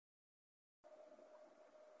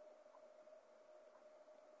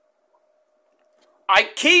I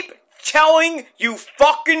keep telling you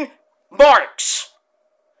fucking marks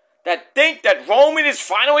that think that Roman is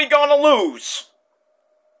finally gonna lose.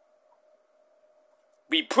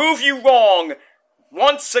 We prove you wrong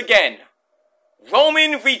once again.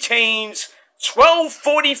 Roman retains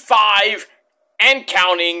 12:45 and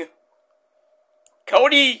counting.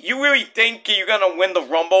 Cody, you really think you're gonna win the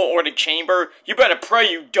Rumble or the Chamber? You better pray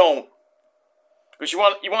you don't. Because you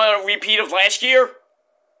want a repeat of last year?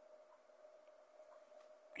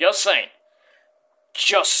 Just saying.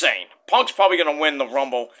 Just saying. Punk's probably gonna win the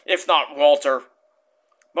Rumble, if not Walter.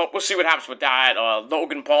 But we'll see what happens with that.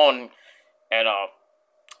 Logan Paul and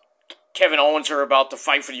Kevin Owens are about to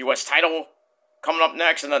fight for the U.S. title coming up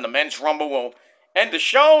next, and then the Men's Rumble will end the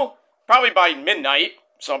show probably by midnight.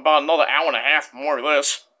 So about another hour and a half, more or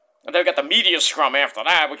less. And then we got the media scrum after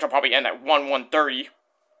that, which will probably end at 1:30.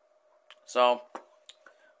 So,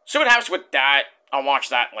 see what happens with that. I'll watch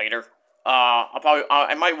that later.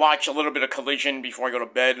 I might watch a little bit of Collision before I go to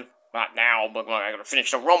bed. Not now, but when I gotta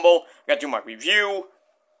finish the Rumble, I gotta do my review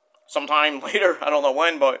sometime later. I don't know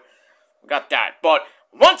when, but we got that. But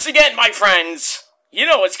once again, my friends, you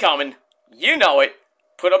know what's coming. You know it.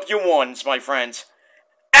 Put up your ones, my friends.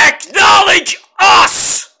 Acknowledge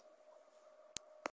us!